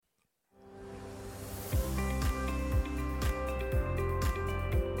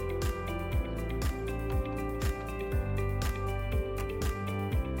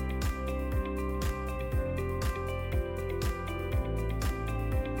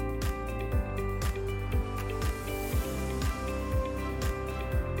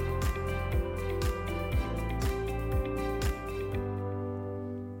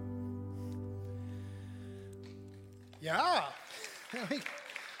Yeah.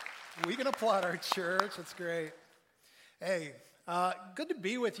 We can applaud our church. That's great. Hey, good to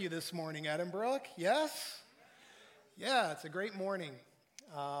be with you this morning, Edinburgh. Yes? Yeah, it's a great morning.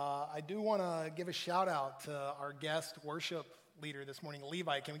 I do want to give a shout out to our guest worship leader this morning,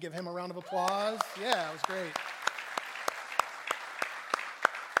 Levi. Can we give him a round of applause? Yeah, it was great.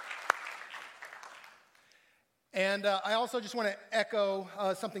 And I also just want to echo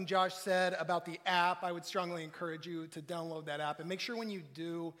something Josh said about the app. I would strongly encourage you to download that app. And make sure when you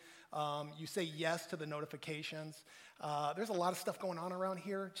do, you say yes to the notifications. There's a lot of stuff going on around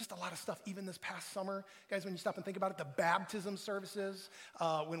here. Just a lot of stuff, even this past summer. Guys, when you stop and think about it, the baptism services,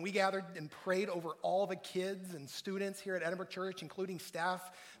 when we gathered and prayed over all the kids and students here at Edinburgh Church, including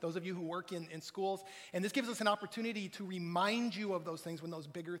staff, those of you who work in schools. And this gives us an opportunity to remind you of those things when those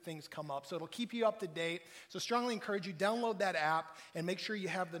bigger things come up. So it'll keep you up to date. So strongly encourage you, download that app and make sure you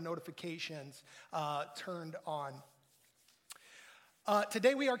have the notifications turned on.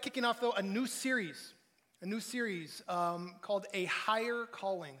 Today we are kicking off, though, a new series called A Higher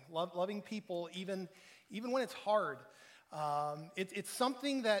Calling, loving people even when it's hard. It's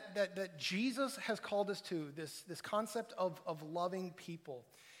something that Jesus has called us to, this concept of loving people.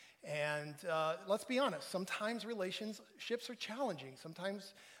 And let's be honest, sometimes relationships are challenging.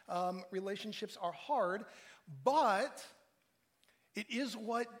 Sometimes relationships are hard, but it is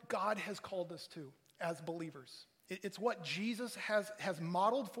what God has called us to as believers. It's what Jesus has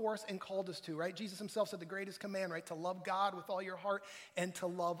modeled for us and called us to, right? Jesus himself said the greatest command, right? To love God with all your heart and to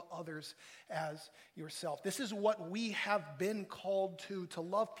love others as yourself. This is what we have been called to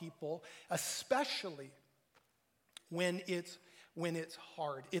love people, especially when it's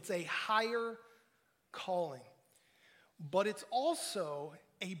hard. It's a higher calling, but it's also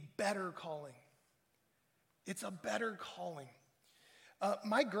a better calling. It's a better calling.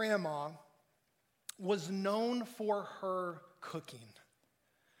 My grandma was known for her cooking.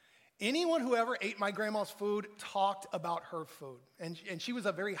 Anyone who ever ate my grandma's food talked about her food. And she was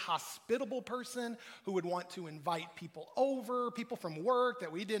a very hospitable person who would want to invite people over, people from work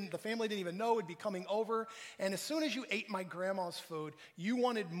that the family didn't even know would be coming over. And as soon as you ate my grandma's food, you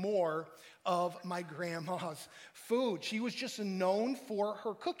wanted more of my grandma's food. She was just known for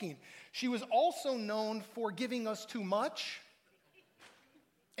her cooking. She was also known for giving us too much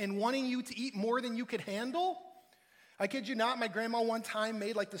and wanting you to eat more than you could handle. I kid you not, my grandma one time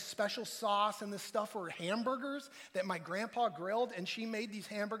made like this special sauce and this stuff for hamburgers that my grandpa grilled, and she made these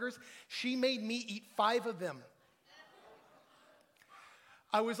hamburgers. She made me eat 5 of them.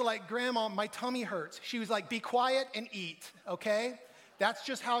 I was like, Grandma, my tummy hurts. She was like, be quiet and eat, okay? That's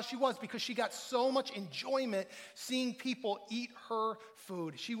just how she was, because she got so much enjoyment seeing people eat her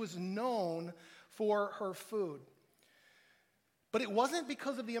food. She was known for her food. But it wasn't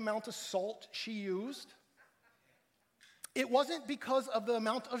because of the amount of salt she used. It wasn't because of the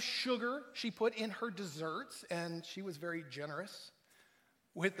amount of sugar she put in her desserts, and she was very generous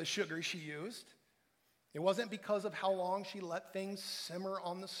with the sugar she used. It wasn't because of how long she let things simmer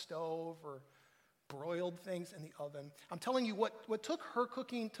on the stove or broiled things in the oven. I'm telling you, what took her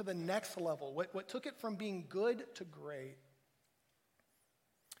cooking to the next level, what took it from being good to great,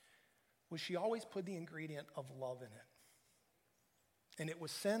 was she always put the ingredient of love in it. And it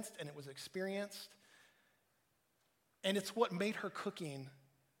was sensed and it was experienced. And it's what made her cooking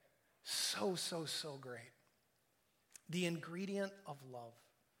so great. The ingredient of love.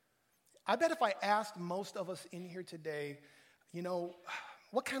 I bet if I asked most of us in here today,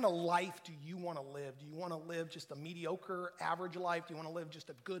 what kind of life do you want to live? Do you want to live just a mediocre, average life? Do you want to live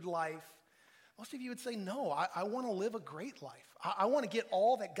just a good life? Most of you would say, no, I want to live a great life. I want to get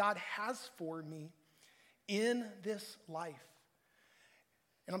all that God has for me in this life.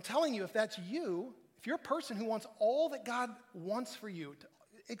 And I'm telling you, if that's you, if you're a person who wants all that God wants for you, to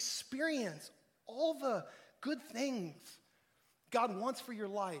experience all the good things God wants for your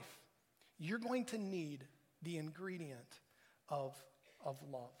life, you're going to need the ingredient of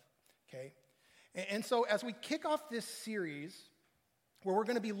love, okay? And so as we kick off this series, where we're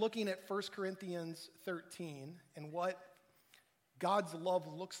going to be looking at 1 Corinthians 13 and what God's love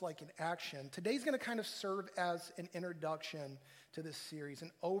looks like in action, today's going to kind of serve as an introduction to this series,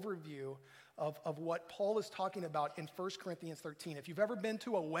 an overview of what Paul is talking about in 1 Corinthians 13. If you've ever been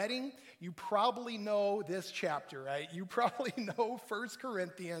to a wedding, you probably know this chapter, right? You probably know 1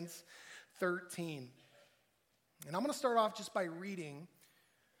 Corinthians 13. And I'm going to start off just by reading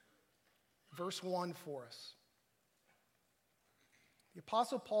verse 1 for us. The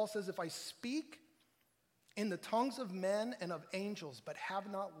Apostle Paul says, if I speak in the tongues of men and of angels, but have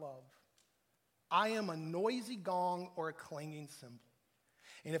not love, I am a noisy gong or a clanging cymbal.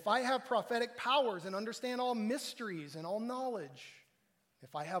 And if I have prophetic powers and understand all mysteries and all knowledge,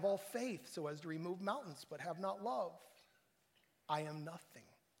 if I have all faith so as to remove mountains but have not love, I am nothing.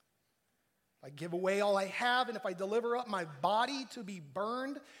 If I give away all I have and if I deliver up my body to be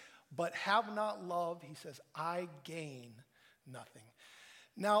burned but have not love, he says, I gain nothing.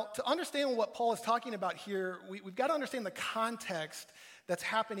 Now, to understand what Paul is talking about here, we've got to understand the context that's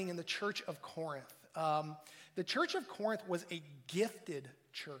happening in the church of Corinth. The church of Corinth was a gifted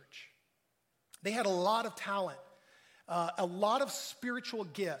church. They had a lot of talent, a lot of spiritual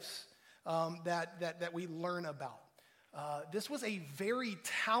gifts that we learn about. This was a very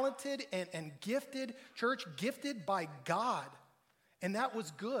talented and gifted church, gifted by God, and that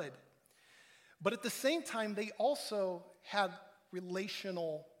was good. But at the same time, they also had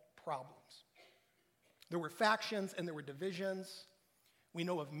relational problems. There were factions and there were divisions. We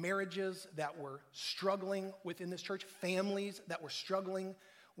know of marriages that were struggling within this church, families that were struggling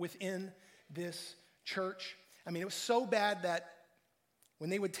within this church. I mean, it was so bad that when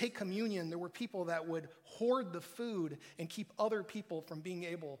they would take communion, there were people that would hoard the food and keep other people from being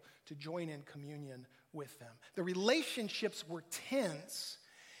able to join in communion with them. The relationships were tense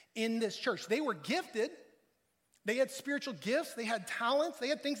in this church. They were gifted. They had spiritual gifts. They had talents. They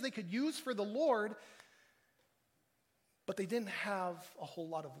had things they could use for the Lord. But they didn't have a whole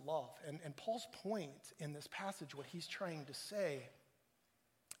lot of love. And Paul's point in this passage, what he's trying to say,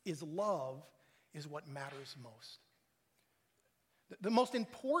 is love is what matters most. The most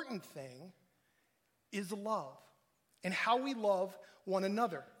important thing is love and how we love one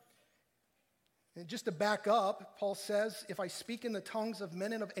another. And just to back up, Paul says, if I speak in the tongues of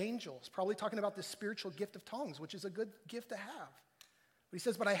men and of angels, probably talking about the spiritual gift of tongues, which is a good gift to have. But he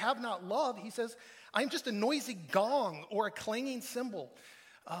says, but I have not love. He says, I'm just a noisy gong or a clanging cymbal.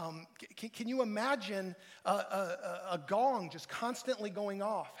 Can you imagine a gong just constantly going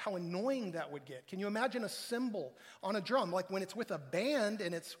off? How annoying that would get. Can you imagine a cymbal on a drum? Like when it's with a band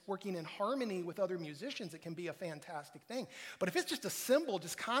and it's working in harmony with other musicians, it can be a fantastic thing. But if it's just a cymbal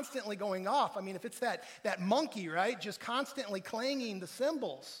just constantly going off, I mean, if it's that monkey, right, just constantly clanging the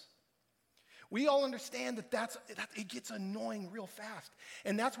cymbals, we all understand that it gets annoying real fast.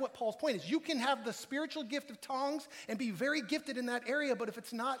 And that's what Paul's point is. You can have the spiritual gift of tongues and be very gifted in that area, but if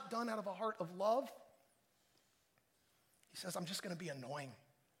it's not done out of a heart of love, he says, I'm just going to be annoying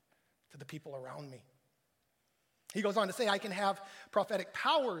to the people around me. He goes on to say, I can have prophetic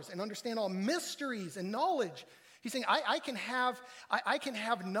powers and understand all mysteries and knowledge. He's saying, I can have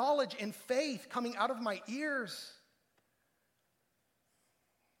knowledge and faith coming out of my ears.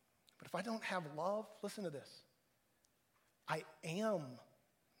 But if I don't have love, listen to this. I am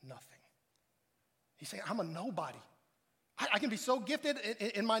nothing. He's saying, I'm a nobody. I can be so gifted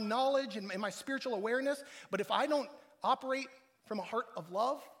in my knowledge and in my spiritual awareness, but if I don't operate from a heart of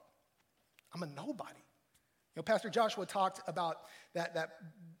love, I'm a nobody. You know, Pastor Joshua talked about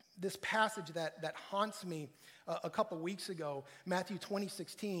this passage that haunts me a couple weeks ago, Matthew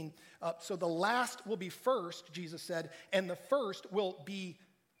 20:16. So the last will be first, Jesus said, and the first will be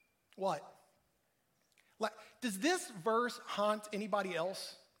what? Does this verse haunt anybody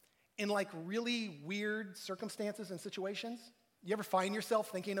else in like really weird circumstances and situations? You ever find yourself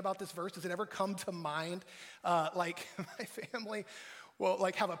thinking about this verse? Does it ever come to mind? Like my family will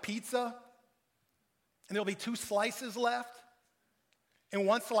like have a pizza and there'll be 2 slices left and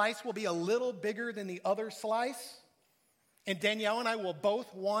one slice will be a little bigger than the other slice. And Danielle and I will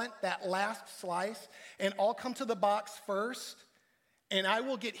both want that last slice and I'll come to the box first. And I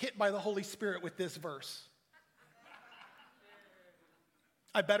will get hit by the Holy Spirit with this verse.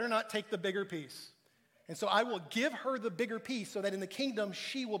 I better not take the bigger piece. And so I will give her the bigger piece so that in the kingdom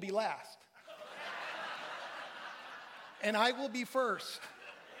she will be last. And I will be first.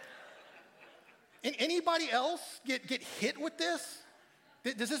 And anybody else get hit with this?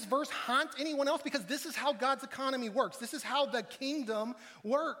 Does this verse haunt anyone else? Because this is how God's economy works. This is how the kingdom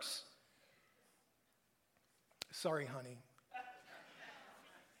works. Sorry, honey.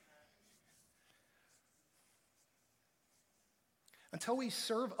 Until we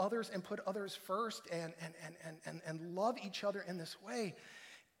serve others and put others first and love each other in this way,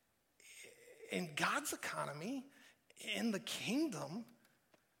 in God's economy, in the kingdom,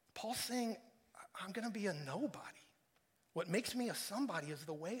 Paul's saying, I'm going to be a nobody. What makes me a somebody is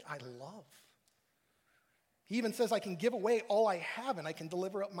the way I love. He even says I can give away all I have and I can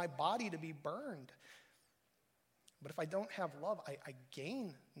deliver up my body to be burned. But if I don't have love, I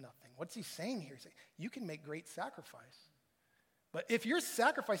gain nothing. What's he saying here? He's saying, you can make great sacrifice. But if your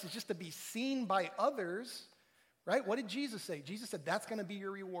sacrifice is just to be seen by others, right? What did Jesus say? Jesus said, that's going to be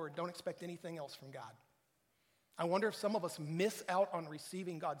your reward. Don't expect anything else from God. I wonder if some of us miss out on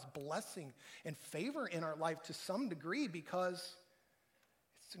receiving God's blessing and favor in our life to some degree because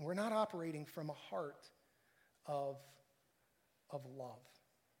we're not operating from a heart of love.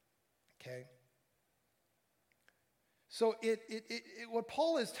 Okay? So what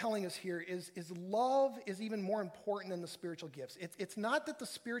Paul is telling us here is love is even more important than the spiritual gifts. It's not that the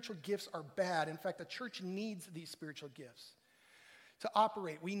spiritual gifts are bad. In fact, the church needs these spiritual gifts to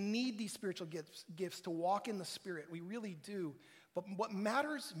operate. We need these spiritual gifts to walk in the Spirit. We really do. But what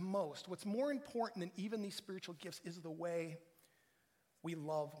matters most, what's more important than even these spiritual gifts is the way we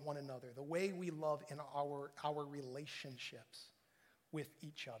love one another, the way we love in our relationships with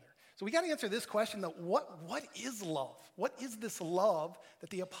each other. So we got to answer this question, though. What is love? What is this love that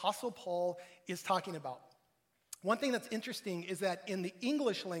the Apostle Paul is talking about? One thing that's interesting is that in the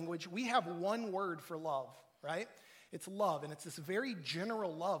English language, we have one word for love, right? It's love, and it's this very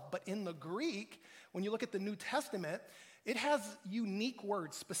general love. But in the Greek, when you look at the New Testament, it has unique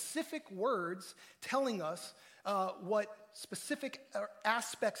words, specific words telling us what specific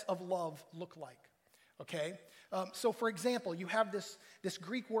aspects of love look like, okay? So for example, you have this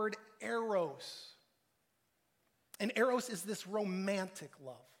Greek word eros. And eros is this romantic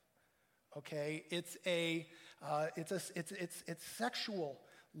love, okay? It's sexual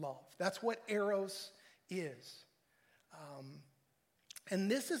love. That's what eros is.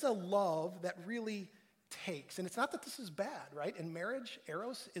 And this is a love that really takes. And it's not that this is bad, right? In marriage,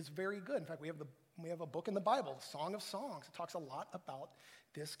 eros is very good. In fact, we have a book in the Bible, the Song of Songs. It talks a lot about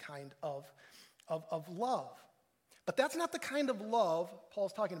this kind of love. But that's not the kind of love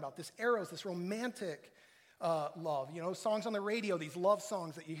Paul's talking about, this eros, this romantic love. You know, songs on the radio, these love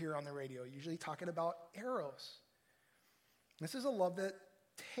songs that you hear on the radio, usually talking about eros. This is a love that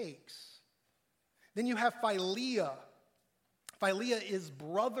takes. Then you have philia. Philia is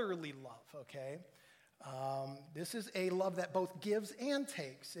brotherly love, okay? This is a love that both gives and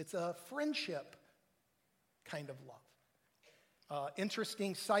takes. It's a friendship kind of love.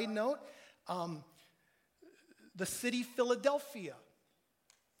 Interesting side note, the city Philadelphia.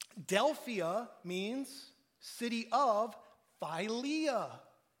 Delphia means city of philia,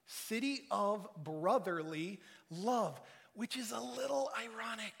 city of brotherly love, which is a little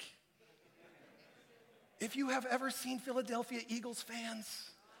ironic. If you have ever seen Philadelphia Eagles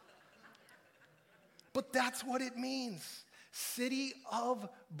fans, but that's what it means. City of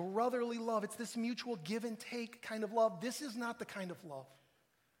brotherly love. It's this mutual give and take kind of love. This is not the kind of love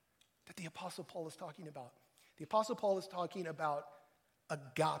that the Apostle Paul is talking about. The Apostle Paul is talking about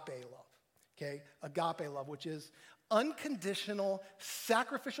agape love, okay? Agape love, which is unconditional,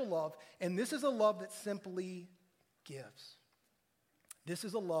 sacrificial love, and this is a love that simply gives. This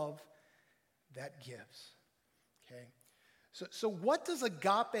is a love that gives, okay? So what does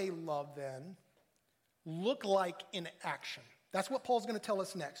agape love then look like in action? That's what Paul's going to tell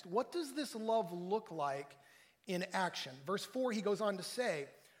us next. What does this love look like in action? Verse 4, he goes on to say,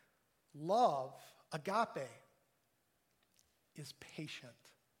 love, agape, is patient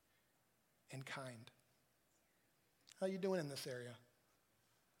and kind. How are you doing in this area?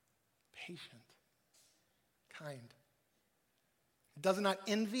 Patient, kind. It does not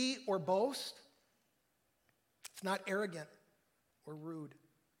envy or boast. It's not arrogant or rude.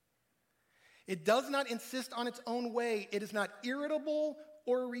 It does not insist on its own way. It is not irritable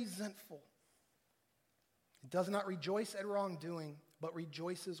or resentful. It does not rejoice at wrongdoing, but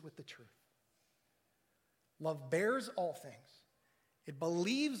rejoices with the truth. Love bears all things. It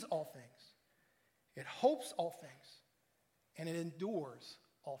believes all things. It hopes all things. And it endures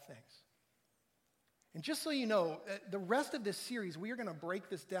all things. And just so you know, the rest of this series, we are going to break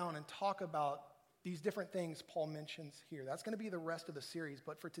this down and talk about these different things Paul mentions here. That's going to be the rest of the series.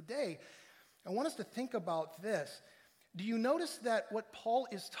 But for today, I want us to think about this. Do you notice that what Paul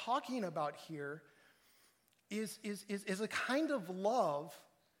is talking about here is a kind of love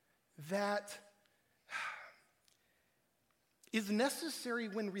that is necessary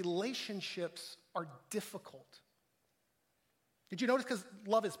when relationships are difficult? Did you notice? Because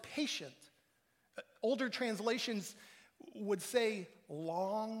love is patient. Older translations would say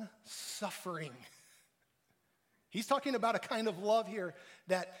long-suffering. He's talking about a kind of love here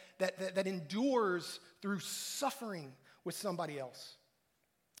that endures through suffering with somebody else.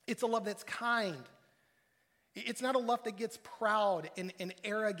 It's a love that's kind. It's not a love that gets proud and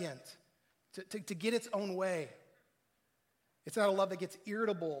arrogant to get its own way. It's not a love that gets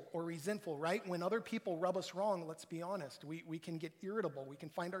irritable or resentful, right? When other people rub us wrong, let's be honest, we can get irritable. We can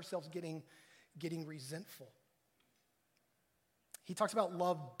find ourselves getting resentful. He talks about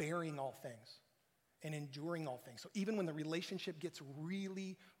love bearing all things. and enduring all things. So even when the relationship gets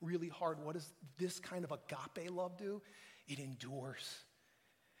really, really hard, what does this kind of agape love do? It endures.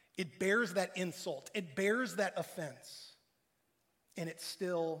 It bears that insult. It bears that offense. And it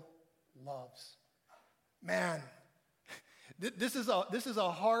still loves. Man, this is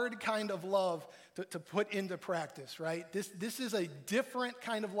a hard kind of love to put into practice, right? This is a different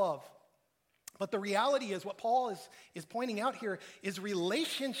kind of love. But the reality is, what Paul is pointing out here is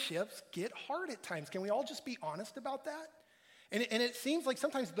relationships get hard at times. Can we all just be honest about that? And it seems like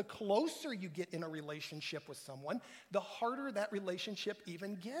sometimes the closer you get in a relationship with someone, the harder that relationship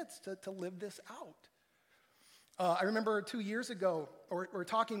even gets to live this out. I remember 2 years ago, we're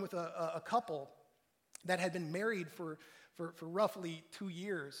talking with a couple that had been married for roughly 2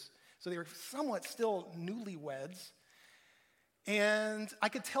 years. So they were somewhat still newlyweds. And I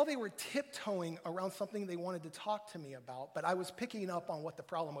could tell they were tiptoeing around something they wanted to talk to me about, but I was picking up on what the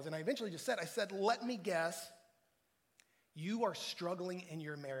problem was. And I eventually just said, let me guess, you are struggling in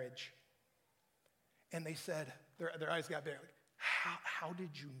your marriage. And they said, their eyes got big, like, how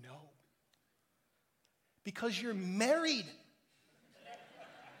did you know? Because you're married.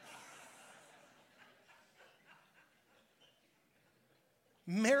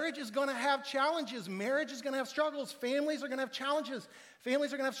 Marriage is going to have challenges. Marriage is going to have struggles. Families are going to have challenges.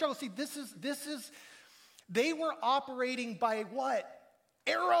 Families are going to have struggles. See, they were operating by what?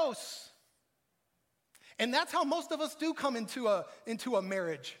 Eros. And that's how most of us do come into a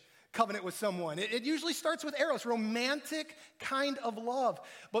marriage covenant with someone. It usually starts with eros, romantic kind of love.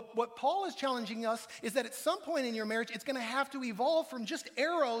 But what Paul is challenging us is that at some point in your marriage, it's going to have to evolve from just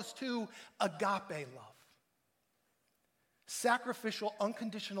eros to agape love. Sacrificial,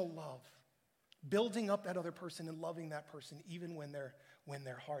 unconditional love, building up that other person and loving that person even when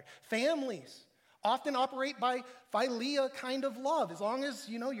they're hard. Families often operate by philia kind of love. As long as,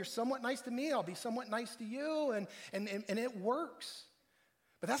 you're somewhat nice to me, I'll be somewhat nice to you, and it works.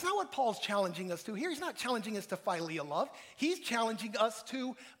 But that's not what Paul's challenging us to here. He's not challenging us to philia love. He's challenging us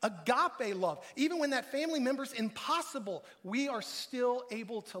to agape love. Even when that family member's impossible, we are still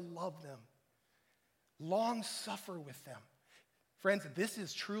able to love them, long suffer with them. Friends, this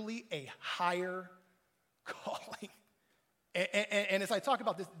is truly a higher calling. And as I talk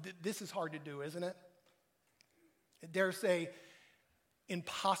about this, this is hard to do, isn't it? I dare say,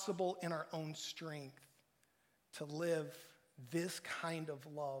 impossible in our own strength to live this kind of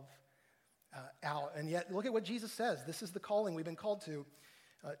love out. And yet, look at what Jesus says. This is the calling we've been called to.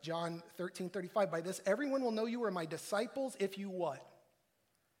 John 13:35, by this, everyone will know you are my disciples if you what?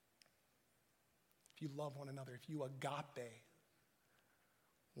 If you love one another, if you agape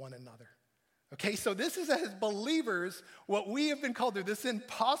one another. Okay, so this is as believers what we have been called to, this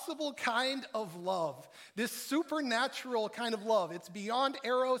impossible kind of love, this supernatural kind of love. It's beyond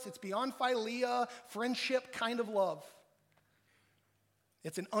eros, it's beyond philia, friendship kind of love.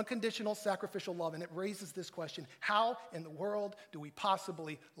 It's an unconditional sacrificial love, and it raises this question: how in the world do we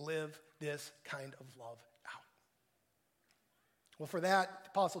possibly live this kind of love out? Well, for that, the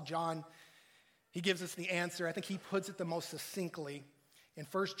Apostle John, he gives us the answer. I think he puts it the most succinctly. In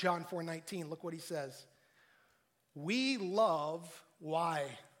 1 John 4:19, look what he says. We love, why?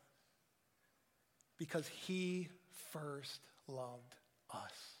 Because he first loved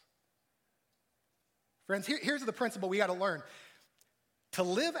us. Friends, here's the principle we got to learn. To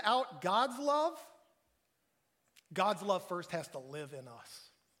live out God's love first has to live in us.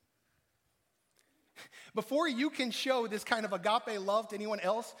 Before you can show this kind of agape love to anyone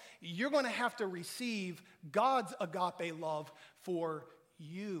else, you're going to have to receive God's agape love for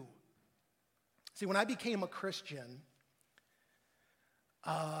you. See, when I became a Christian,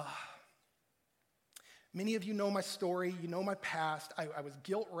 many of you know my story, you know my past. I was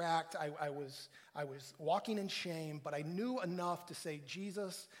guilt-racked, I was walking in shame, but I knew enough to say,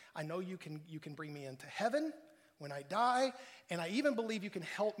 Jesus, I know you can bring me into heaven when I die, and I even believe you can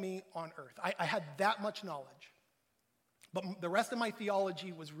help me on earth. I had that much knowledge. But the rest of my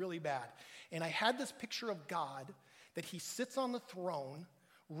theology was really bad. And I had this picture of God that he sits on the throne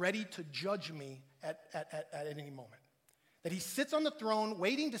ready to judge me at any moment. That he sits on the throne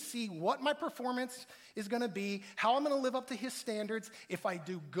waiting to see what my performance is going to be, how I'm going to live up to his standards. If I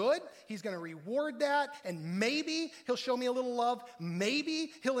do good, he's going to reward that, and maybe he'll show me a little love.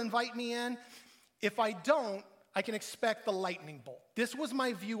 Maybe he'll invite me in. If I don't, I can expect the lightning bolt. This was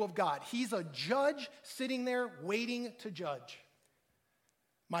my view of God. He's a judge sitting there waiting to judge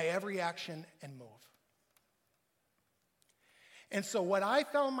my every action and move. And so what I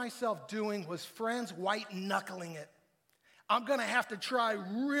found myself doing was, friends, white-knuckling it. I'm going to have to try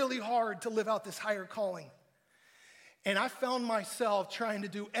really hard to live out this higher calling. And I found myself trying to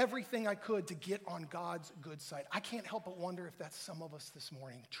do everything I could to get on God's good side. I can't help but wonder if that's some of us this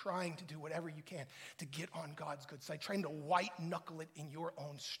morning, trying to do whatever you can to get on God's good side, trying to white knuckle it in your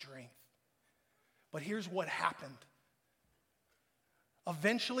own strength. But here's what happened.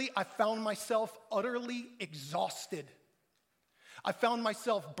 Eventually, I found myself utterly exhausted. I found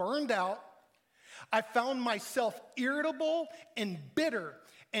myself burned out. I found myself irritable and bitter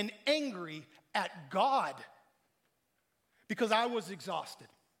and angry at God because I was exhausted.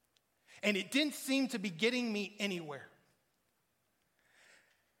 And it didn't seem to be getting me anywhere.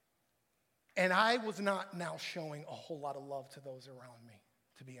 And I was not now showing a whole lot of love to those around me,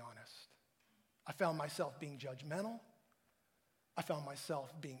 to be honest. I found myself being judgmental. I found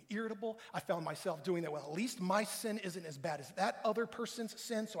myself being irritable. I found myself doing that. Well, at least my sin isn't as bad as that other person's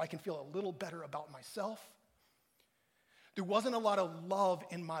sin, so I can feel a little better about myself. There wasn't a lot of love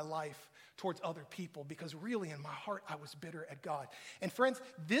in my life towards other people because really in my heart I was bitter at God. And friends,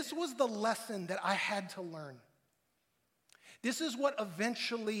 this was the lesson that I had to learn. This is what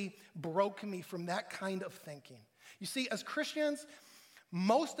eventually broke me from that kind of thinking. You see, as Christians,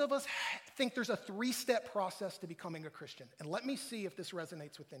 most of us think there's a 3-step process to becoming a Christian. And let me see if this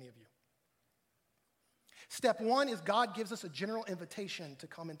resonates with any of you. Step 1 is God gives us a general invitation to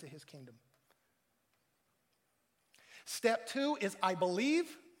come into his kingdom. Step 2 is I believe.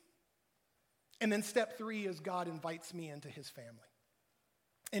 And then step 3 is God invites me into his family.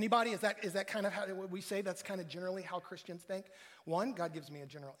 Anybody, is that kind of how we say that's kind of generally how Christians think? 1, God gives me a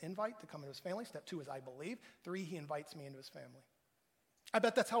general invite to come into his family. Step 2 is I believe. 3, he invites me into his family. I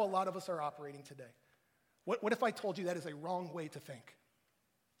bet that's how a lot of us are operating today. What if I told you that is a wrong way to think?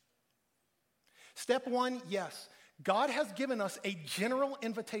 Step 1, yes, God has given us a general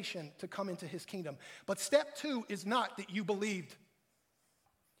invitation to come into his kingdom. But step 2 is not that you believed.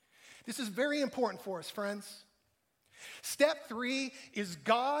 This is very important for us, friends. Step 3 is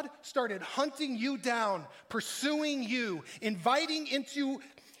God started hunting you down, pursuing you, inviting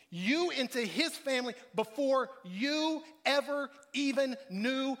you into his family before you ever even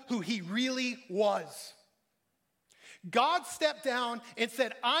knew who he really was. God stepped down and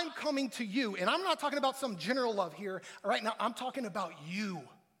said, I'm coming to you. And I'm not talking about some general love here. Right now, I'm talking about you.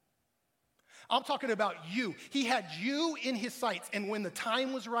 I'm talking about you. He had you in his sights. And when the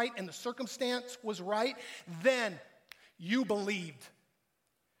time was right and the circumstance was right, then you believed.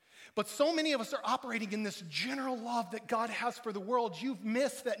 But so many of us are operating in this general love that God has for the world. You've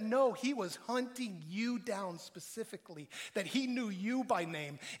missed that no, he was hunting you down specifically, that he knew you by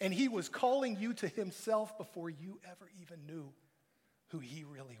name, and he was calling you to himself before you ever even knew who he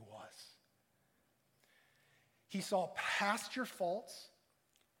really was. He saw past your faults.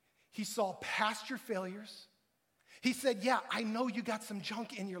 He saw past your failures. He said, yeah, I know you got some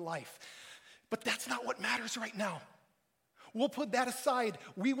junk in your life, but that's not what matters right now. We'll put that aside.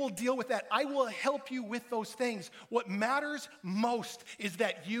 We will deal with that. I will help you with those things. What matters most is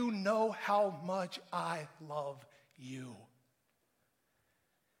that you know how much I love you.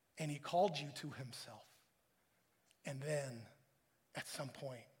 And he called you to himself. And then, at some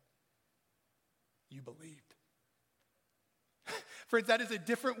point, you believed. Friends, that is a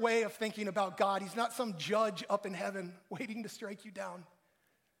different way of thinking about God. He's not some judge up in heaven waiting to strike you down.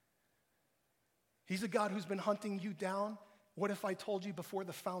 He's a God who's been hunting you down. What if I told you before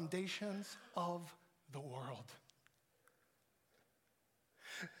the foundations of the world?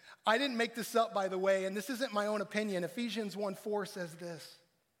 I didn't make this up, by the way, and this isn't my own opinion. Ephesians 1:4 says this.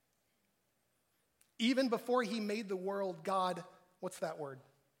 Even before he made the world, God, what's that word?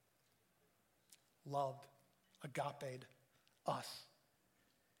 Loved, agaped us,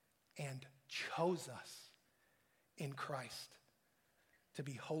 and chose us in Christ to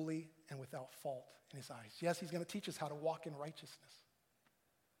be holy and without fault in his eyes. Yes, he's going to teach us how to walk in righteousness,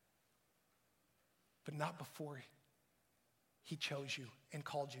 but not before he chose you and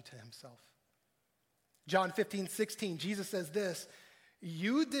called you to himself. John 15:16, Jesus says this,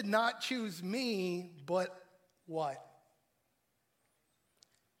 you did not choose me, but what?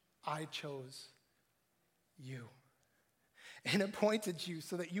 I chose you and appointed you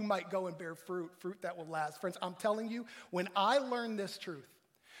so that you might go and bear fruit that will last. Friends, I'm telling you, when I learned this truth,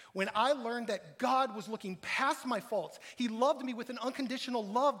 when I learned that God was looking past my faults, he loved me with an unconditional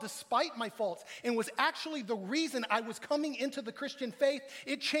love despite my faults, and was actually the reason I was coming into the Christian faith,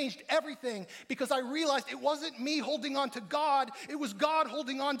 it changed everything because I realized it wasn't me holding on to God, it was God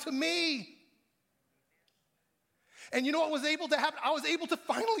holding on to me. And you know what was able to happen? I was able to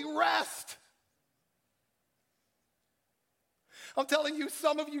finally rest. I'm telling you,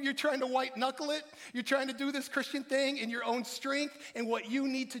 some of you, you're trying to white knuckle it. You're trying to do this Christian thing in your own strength. And what you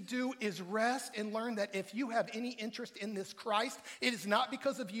need to do is rest and learn that if you have any interest in this Christ, it is not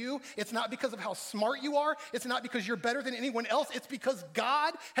because of you. It's not because of how smart you are. It's not because you're better than anyone else. It's because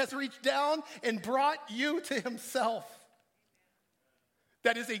God has reached down and brought you to himself.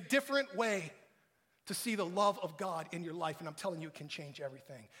 That is a different way to see the love of God in your life. And I'm telling you, it can change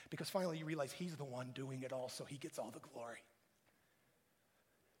everything. Because finally you realize he's the one doing it all, so he gets all the glory.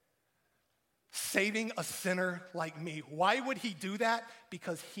 Saving a sinner like me. Why would he do that?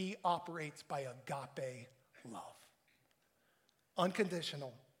 Because he operates by agape love.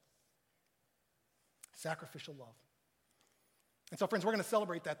 Unconditional, sacrificial love. And so, friends, we're going to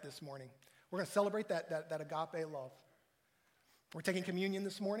celebrate that this morning. We're going to celebrate that agape love. We're taking communion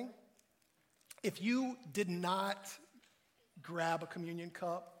this morning. If you did not grab a communion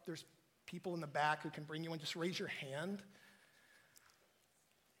cup, there's people in the back who can bring you one. Just raise your hand.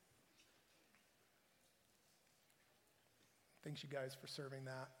 Thanks, you guys, for serving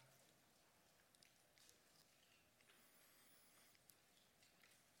that.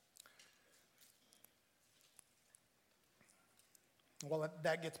 While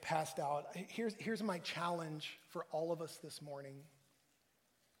that gets passed out, here's my challenge for all of us this morning.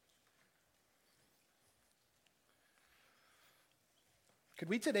 Could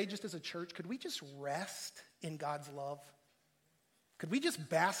we today, just as a church, could we just rest in God's love? Could we just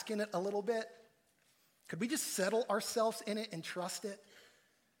bask in it a little bit? Could we just settle ourselves in it and trust it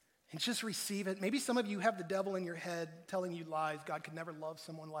and just receive it? Maybe some of you have the devil in your head telling you lies. God could never love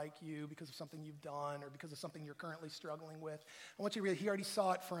someone like you because of something you've done or because of something you're currently struggling with. I want you to realize he already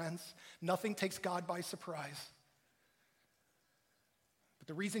saw it, friends. Nothing takes God by surprise. But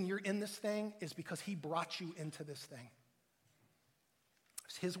the reason you're in this thing is because he brought you into this thing.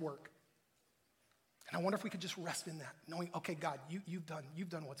 It's his work. And I wonder if we could just rest in that, knowing, okay, God, you've done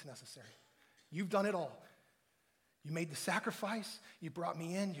what's necessary. You've done it all. You made the sacrifice. You brought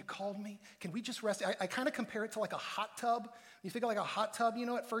me in. You called me. Can we just rest? I kind of compare it to like a hot tub. You think of like a hot tub,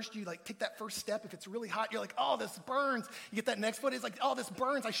 at first you like take that first step. If it's really hot, you're like, oh, this burns. You get that next foot. It's like, oh, this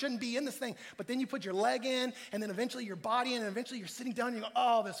burns. I shouldn't be in this thing. But then you put your leg in, and then eventually your body in, and eventually you're sitting down and you go,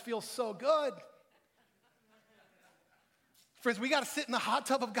 oh, this feels so good. Friends, we got to sit in the hot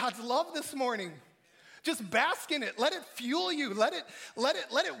tub of God's love this morning. Just bask in it. Let it fuel you. Let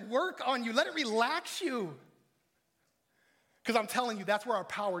it work on you. Let it relax you. Because I'm telling you, that's where our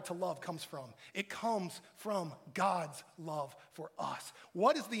power to love comes from. It comes from God's love for us.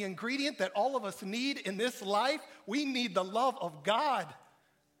 What is the ingredient that all of us need in this life? We need the love of God.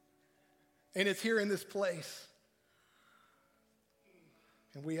 And it's here in this place.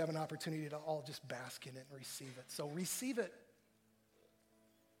 And we have an opportunity to all just bask in it and receive it. So receive it.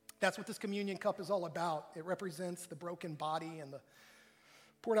 That's what this communion cup is all about. It represents the broken body and the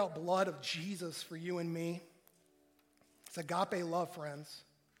poured out blood of Jesus for you and me. It's agape love, friends.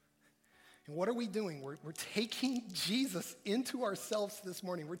 And what are we doing? We're taking Jesus into ourselves this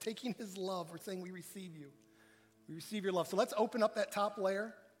morning. We're taking his love. We're saying we receive you. We receive your love. So let's open up that top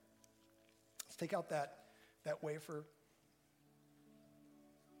layer. Let's take out that wafer.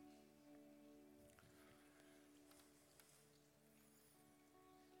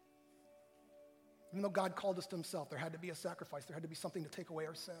 Even though God called us to himself, there had to be a sacrifice. There had to be something to take away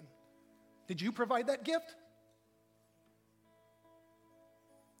our sin. Did you provide that gift?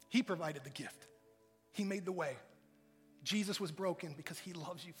 He provided the gift. He made the way. Jesus was broken because he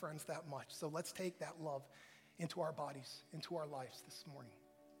loves you, friends, that much. So let's take that love into our bodies, into our lives this morning.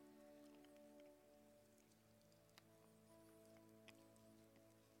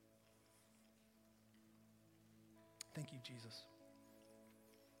 Thank you, Jesus.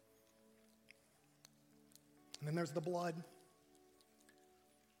 And then there's the blood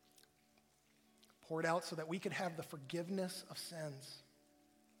poured out so that we could have the forgiveness of sins.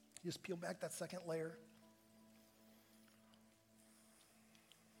 You just peel back that second layer.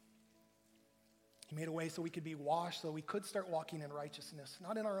 He made a way so we could be washed, so we could start walking in righteousness,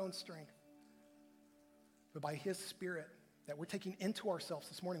 not in our own strength, but by his Spirit that we're taking into ourselves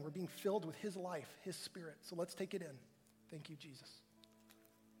this morning. We're being filled with his life, his Spirit. So let's take it in. Thank you, Jesus.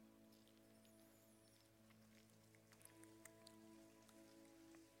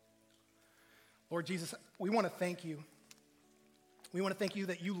 Lord Jesus, we want to thank you. We want to thank you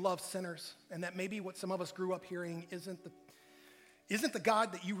that you love sinners and that maybe what some of us grew up hearing isn't the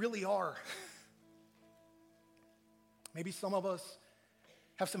God that you really are. Maybe some of us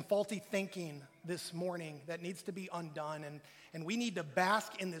have some faulty thinking this morning that needs to be undone, and we need to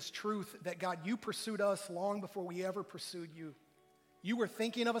bask in this truth that, God, you pursued us long before we ever pursued you. You were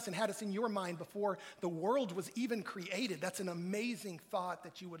thinking of us and had us in your mind before the world was even created. That's an amazing thought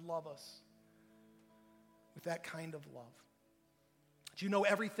that you would love us with that kind of love. Do you know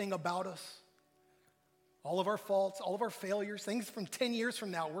everything about us? All of our faults, all of our failures, things from 10 years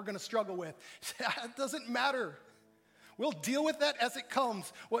from now we're going to struggle with. It doesn't matter. We'll deal with that as it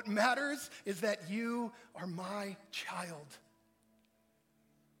comes. What matters is that you are my child.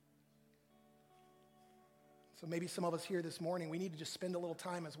 So maybe some of us here this morning, we need to just spend a little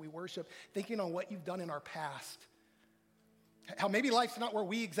time as we worship thinking on what you've done in our past. How maybe life's not where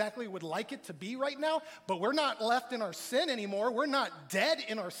we exactly would like it to be right now, but we're not left in our sin anymore. We're not dead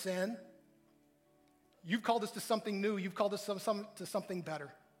in our sin. You've called us to something new. You've called us to something better.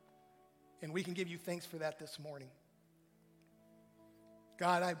 And we can give you thanks for that this morning.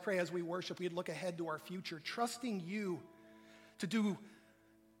 God, I pray as we worship, we'd look ahead to our future, trusting you to do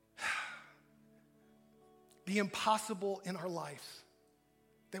the impossible in our lives.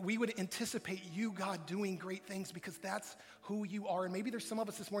 That we would anticipate you, God, doing great things because that's who you are. And maybe there's some of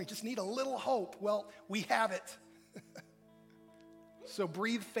us this morning just need a little hope. Well, we have it. So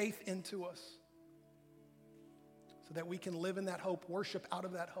breathe faith into us so that we can live in that hope, worship out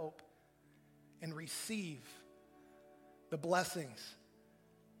of that hope, and receive the blessings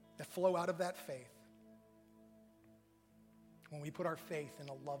that flow out of that faith when we put our faith in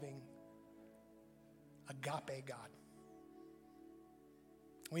a loving, agape God.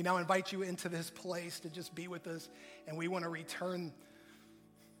 We now invite you into this place to just be with us, and we want to return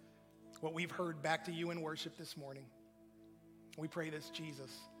what we've heard back to you in worship this morning. We pray this,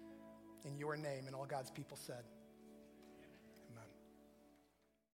 Jesus, in your name, and all God's people said.